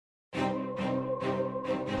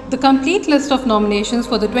The complete list of nominations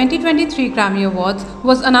for the 2023 Grammy Awards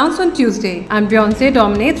was announced on Tuesday, and Beyonce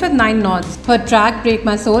dominates with 9 nods. Her track Break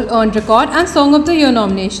My Soul earned Record and Song of the Year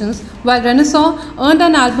nominations, while Renaissance earned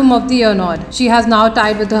an Album of the Year nod. She has now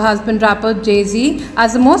tied with her husband rapper Jay-Z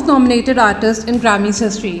as the most nominated artist in Grammy's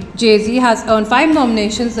history. Jay-Z has earned 5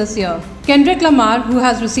 nominations this year. Kendrick Lamar, who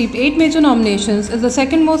has received 8 major nominations, is the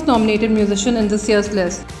second most nominated musician in this year's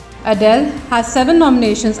list. Adele has 7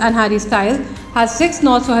 nominations and Harry Styles has 6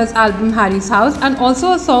 nods for his album Harry's House and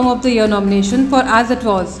also a Song of the Year nomination for As It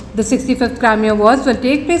Was. The 65th Grammy Awards will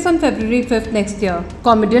take place on February 5th next year.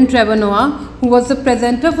 Comedian Trevor Noah, who was the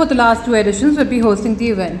presenter for the last 2 editions, will be hosting the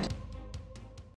event.